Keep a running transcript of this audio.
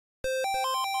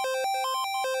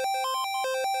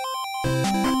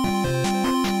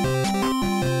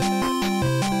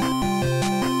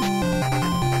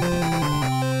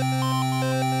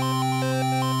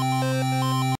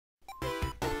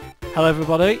Hello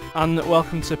everybody and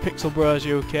welcome to PIXELbros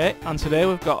UK, and today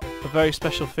we've got a very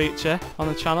special feature on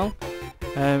the channel.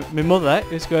 My mother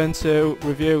is going to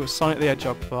review Sonic the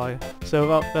Hedgehog for you. So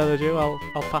without further ado, I'll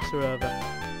pass her over.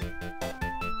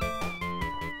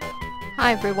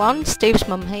 Hi everyone, Steve's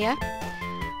mum here.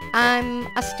 I'm,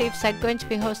 as Steve said, going to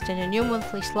be hosting a new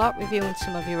monthly slot reviewing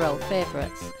some of your old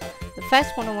favourites. The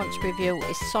first one I want to review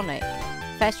is Sonic.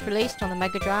 First released on the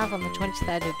Mega Drive on the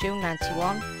 23rd of June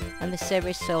 91, and the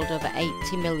series sold over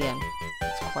 80 million.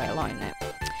 It's quite a lot, isn't it?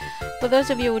 For those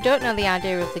of you who don't know the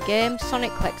idea of the game,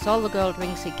 Sonic collects all the gold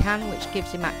rings he can, which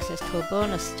gives him access to a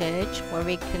bonus stage where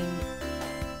he can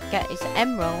get his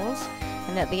emeralds,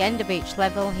 and at the end of each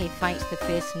level he fights the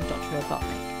fearsome Dr.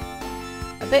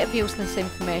 Robotnik. A bit of useless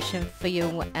information for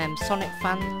you Sonic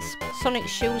fans.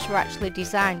 Sonic's shoes were actually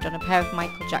designed on a pair of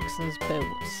Michael Jackson's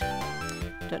boots.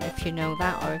 Don't know if you know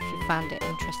that or if you found it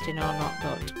interesting or not,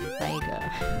 but there you go.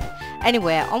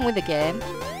 Anyway, on with the game.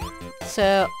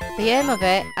 So the aim of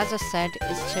it, as I said,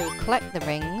 is to collect the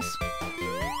rings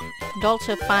and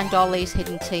also find all these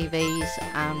hidden TVs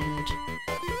and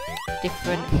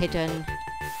different hidden...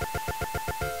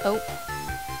 Oh,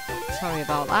 sorry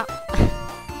about that.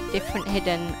 Different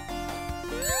hidden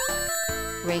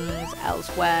rings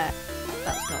elsewhere.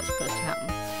 That's not supposed to happen.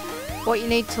 What you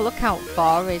need to look out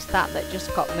for is that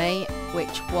just got me,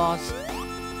 which was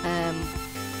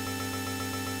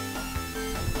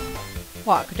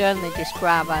what I could only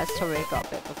describe as, sorry I got a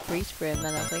bit of a freeze frame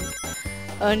then I think,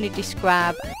 only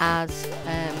describe as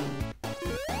an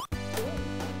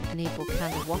evil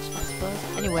kind of wasp I suppose.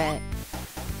 Anyway,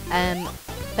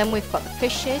 then we've got the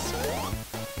fishes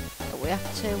that we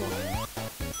have to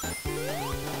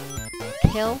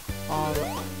kill or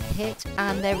hit,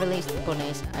 and they release the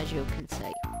bunnies, as you can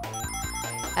see.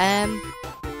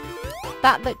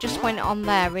 That just went on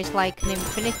there is like an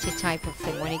infinity type of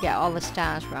thing when you get all the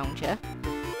stars around you,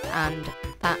 and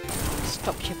that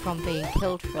stops you from being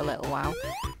killed for a little while.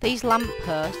 These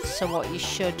lampposts are what you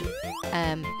should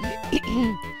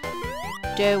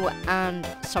do and,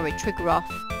 sorry, trigger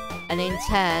off, and in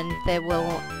turn they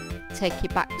will take you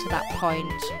back to that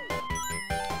point,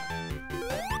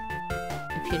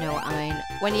 if you know what I mean.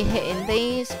 When you're hitting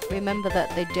these, remember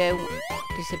that they do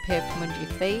disappear from under your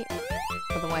feet,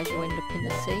 otherwise you end up in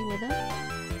the sea with them.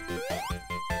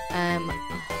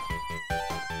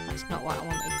 That's not what I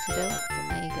wanted to do, but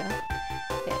there you go.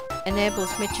 It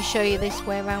enables me to show you this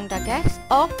way around, I guess.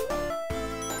 Oh!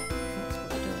 That's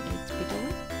what you don't need to be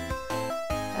doing.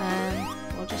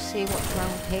 We'll just see what's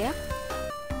around here.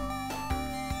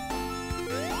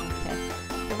 Okay.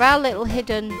 There are little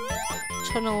hidden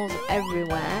tunnels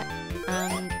everywhere,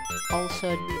 and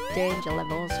also danger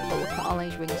levels, but look at all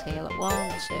these rings here. Look, 1,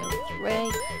 2,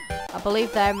 3. I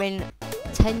believe they're in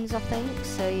tens, I think,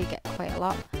 so you get quite a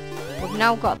lot. We've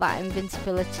now got that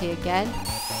invincibility again. I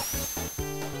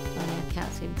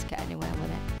can't seem to get anywhere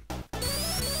with it.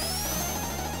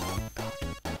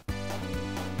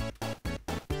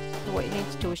 So what you need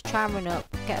to do is try and run up,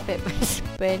 get a bit of a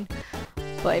spin,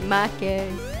 but in my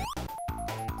case,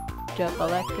 don't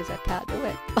bother because I can't do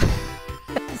it.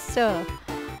 So,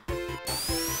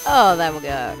 oh, there we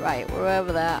go. Right, we're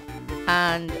over there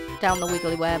and down the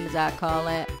wiggly worm, as I call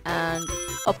it, and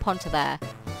up onto there.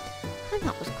 And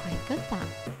that was quite good, that.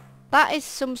 That is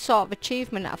some sort of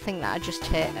achievement, I think, that I just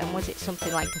hit, and was it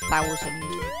something like 1,000,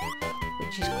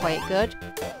 which is quite good.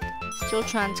 Still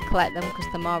trying to collect them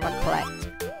because the more I collect,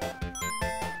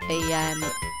 the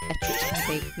better it's going to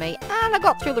be for me. And I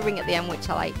got through the ring at the end, which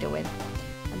I like doing.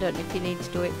 I don't know if you need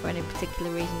to do it for any particular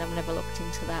reason, I've never looked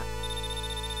into that.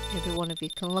 Maybe one of you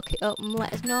can look it up and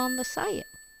let us know on the site.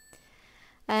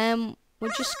 We're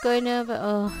just going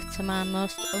over to my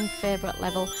most unfavourite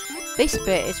level. This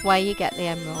bit is where you get the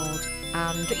emerald,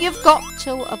 and you've got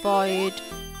to avoid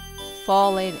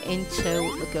falling into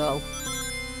the goal.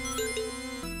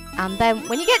 And then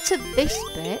when you get to this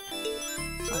bit,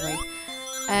 sorry,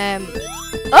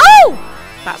 oh!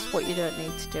 That's what you don't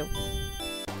need to do.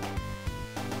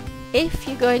 If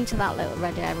you go into that little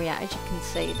red area, as you can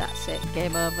see, that's it,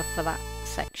 game over for that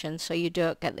section, so you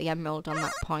don't get the emerald on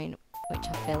that point, which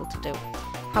I failed to do.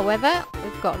 However,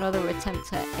 we've got another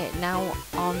attempt at it now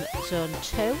on zone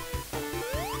 2,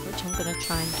 which I'm going to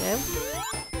try and do.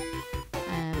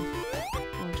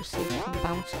 We'll just see if we can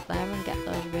bounce up there and get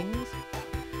those rings.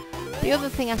 The other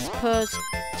thing I suppose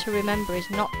to remember is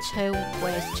not to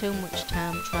waste too much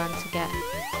time trying to get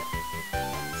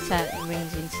certain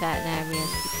rings in certain areas,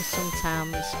 because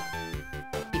sometimes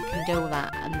you can do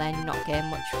that and then not gain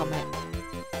much from it,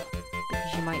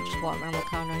 because you might just walk around the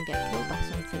corner and get killed by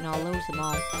something or lose them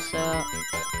all. So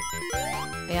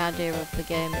the idea of the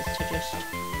game is to just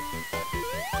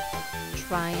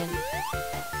try and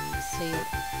see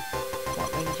what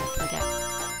rings you can get.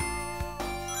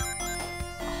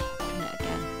 Oh, I've done it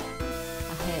again.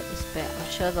 I hate this bit. I'm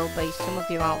sure there'll be some of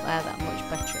you out there that are much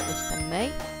better at this than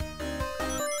me.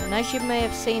 And as you may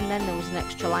have seen then, there was an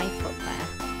extra life up there,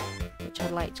 which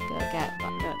I'd like to go get, but I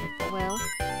don't know if I will.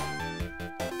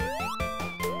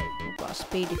 I've got a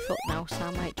speedy foot now, so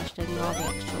I might just ignore the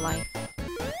extra life.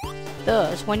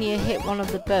 Those, when you hit one of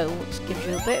the boots, gives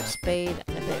you a bit of speed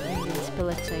and a bit of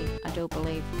invincibility, I do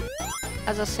believe.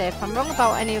 As I say, if I'm wrong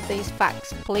about any of these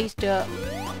facts, please don't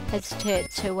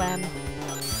hesitate to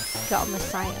get on the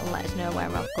site and let us know where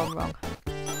I've gone wrong.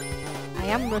 I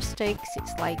am rusty because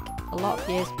it's like a lot of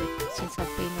years since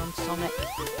I've been on Sonic,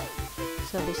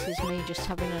 so this is me just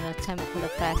having an attempt for the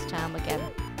first time again.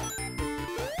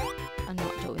 I'm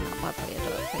not doing that badly, I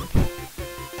don't think.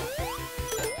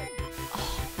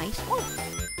 Nice one.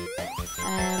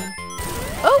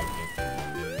 Oh!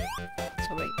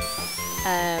 Sorry.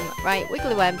 Right,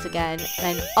 wiggly worms again,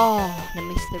 then, oh, and I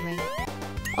missed the ring.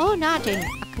 Oh, no, I didn't.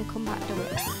 I can come back to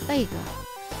it. There you go.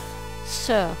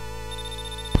 So,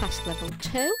 past level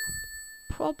 2.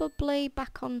 Probably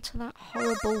back onto that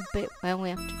horrible bit where we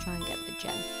have to try and get the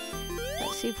gem.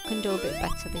 Let's see if we can do a bit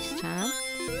better this time.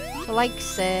 So, like I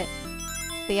say,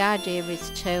 the idea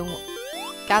is to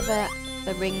gather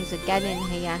the rings again in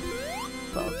here,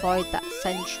 but avoid that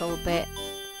central bit.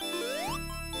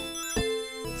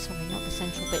 Sorry, not the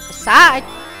central bit, the side!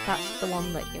 That's the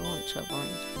one that you want to avoid.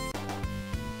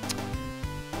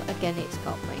 But again, it's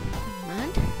got me. Never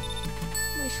mind.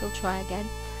 We shall try again.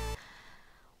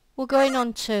 We're going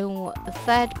on to the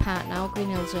third part now, Green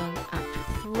Hill Zone Act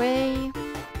 3.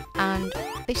 And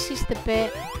this is the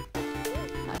bit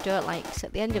I don't like, because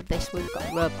at the end of this we've got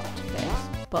a robot to face.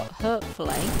 But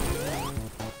hopefully...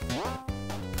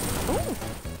 Ooh!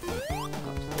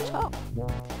 Got to the top.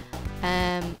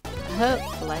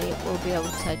 Hopefully we'll be able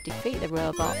to defeat the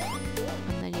robot,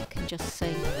 and then you can just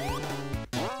see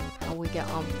how we get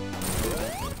on.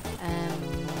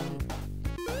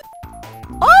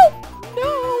 Oh!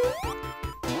 No!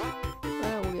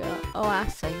 There we are. Oh, I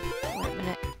see. Wait a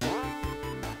minute.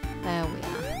 There we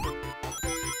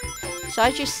are. So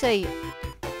as you see,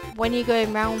 when you're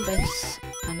going round this,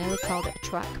 I nearly called it a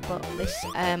track, but this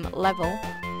level,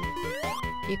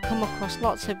 you come across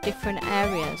lots of different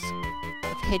areas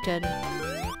of hidden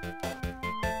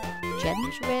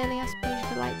gems, really, I suppose you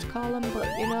could like to call them, but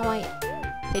you know, like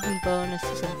hidden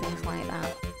bonuses and things like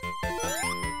that.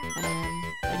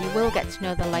 And you will get to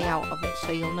know the layout of it,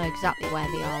 so you'll know exactly where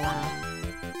they all are.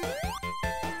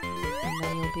 And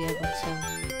then you'll be able to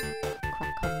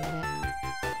crack on with it.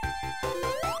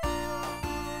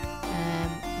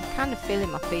 I'm kind of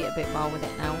feeling my feet a bit more with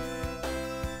it now.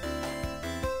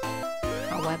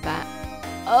 However,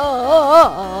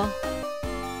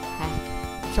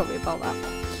 heck, sorry about that.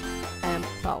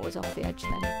 Thought I was off the edge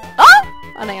then. Oh!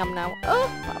 And I am now. Oh,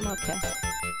 but I'm okay.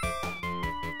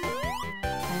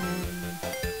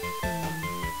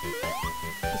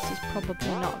 This is probably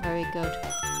not a very good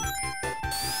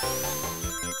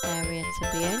area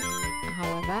to be in.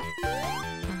 However,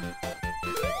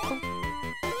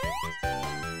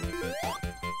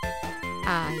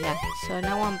 yeah. So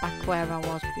now I'm back where I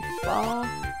was before.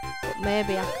 But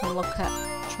maybe I can look at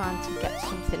trying to get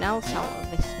something else out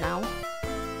of this now.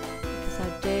 I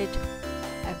did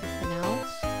everything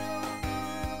else.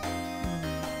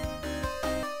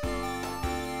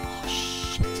 Oh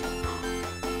shit.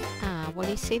 Well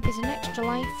you see there's an extra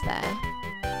life there.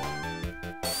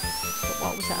 But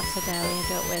what was that I said earlier?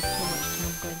 Don't waste too much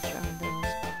time going through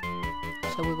those.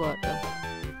 So we won't do.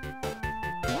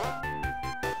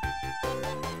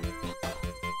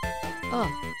 Oh.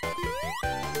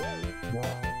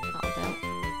 That'll do.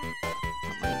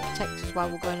 That might protect us while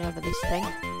we're going over this thing.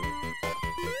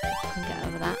 Can get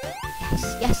over that. Yes,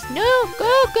 yes, no!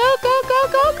 Go, go, go, go,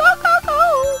 go, go, go, go!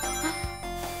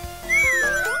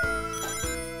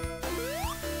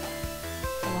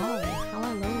 Glory,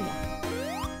 hallelujah.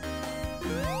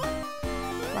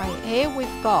 Right, here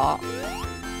we've got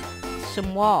some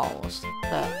walls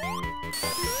that are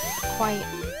quite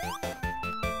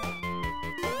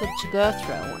good to go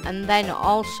through, and then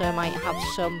also might have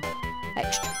some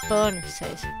extra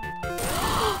bonuses.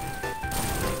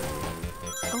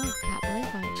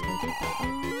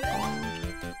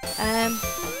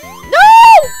 No!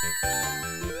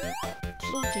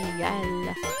 Bloody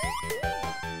hell.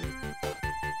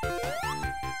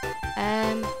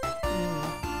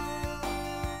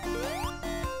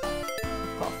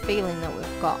 I've got a feeling that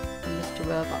we've got a Mr.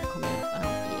 Robot coming up. Oh,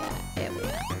 yeah, here we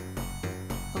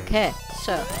are. Okay,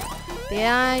 so the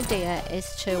idea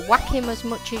is to whack him as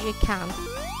much as you can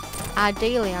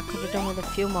Ideally I could have done with a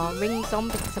few more rings on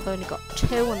because I've only got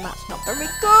 2 and that's not very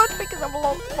good because I've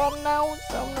lost 1 now,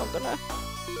 so I'm not gonna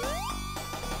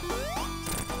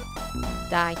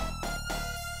die.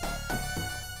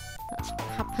 That's what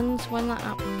happens when that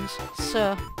happens.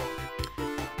 So,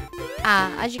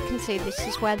 as you can see, this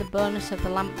is where the bonus of the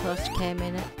lamppost came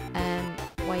in,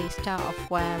 where you start off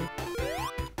where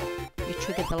you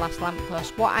triggered the last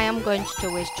lamppost. What I am going to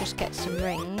do is just get some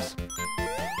rings,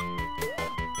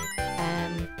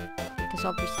 because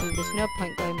obviously there's no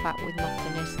point going back with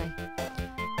nothing, is there?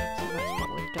 So that's what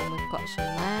we've done. We've got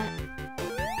some there,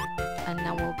 and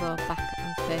now we'll go back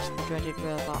and face the dreaded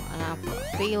robot. And I've got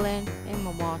a feeling in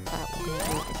my water we're going to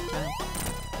do it this time.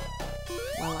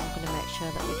 Well, I'm going to make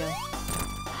sure that we do.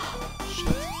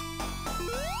 Shit.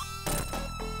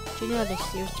 Do you know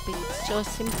this used to be so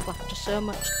simple after so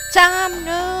much time?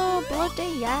 No,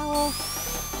 bloody hell.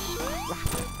 Crap.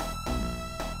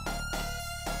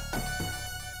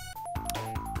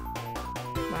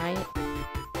 Right.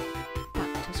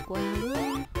 Back to square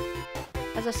one.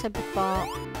 As I said before,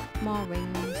 more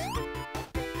rings.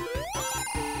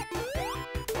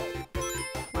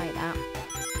 Like that.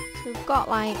 So we've got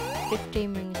like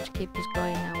 15 rings to keep us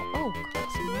going now. Oh,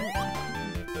 got some more there.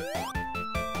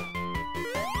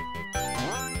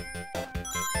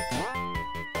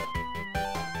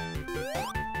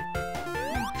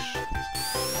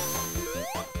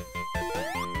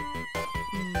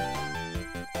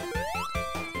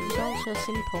 So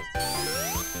simple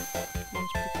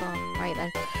once before. Right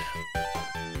then,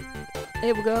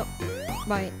 here we go.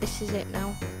 Right, this is it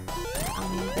now.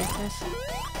 I'm in business.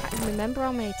 I can't even remember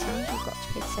how many times we've got to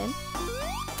hit in,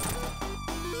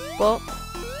 but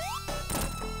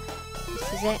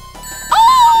this is it.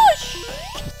 Oh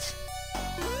shit!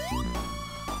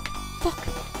 Fuck.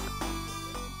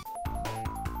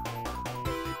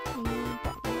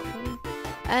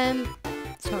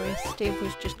 Sorry, Steve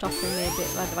was just offering me a bit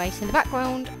of advice in the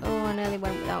background. Oh, I nearly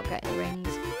went without getting the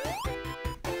rings.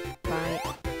 Right.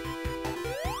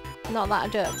 Not that I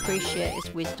don't appreciate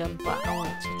his wisdom, but I want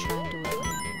to try and do it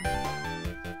anyway.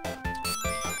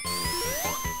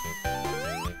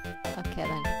 Okay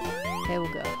then, here we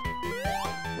go.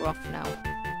 We're off now.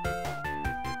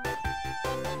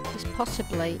 This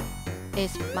possibly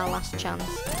is my last chance,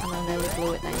 and I nearly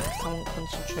blew it then because I wasn't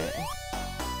concentrating.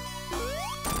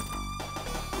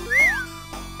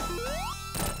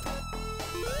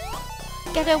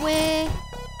 Get away!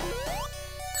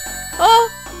 Oh!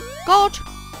 God!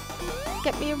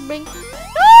 Get me a ring. No!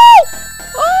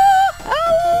 Oh!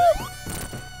 Help!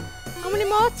 How many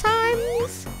more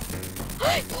times?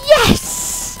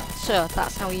 Yes! So,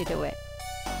 that's how you do it.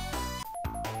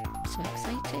 So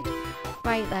excited.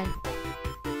 Right then.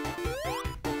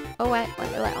 Oh wait, let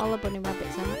me let all the bunny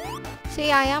rabbits out.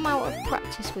 See, I am out of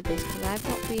practice with this because I've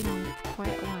not been on it for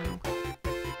quite a while.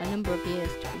 A number of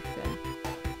years, to be fair.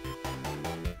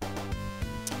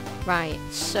 Right,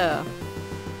 so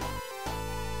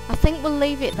I think we'll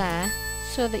leave it there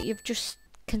so that you just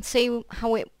can see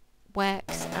how it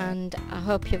works, and I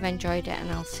hope you've enjoyed it,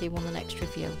 and I'll see you on the next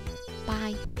review.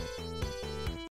 Bye.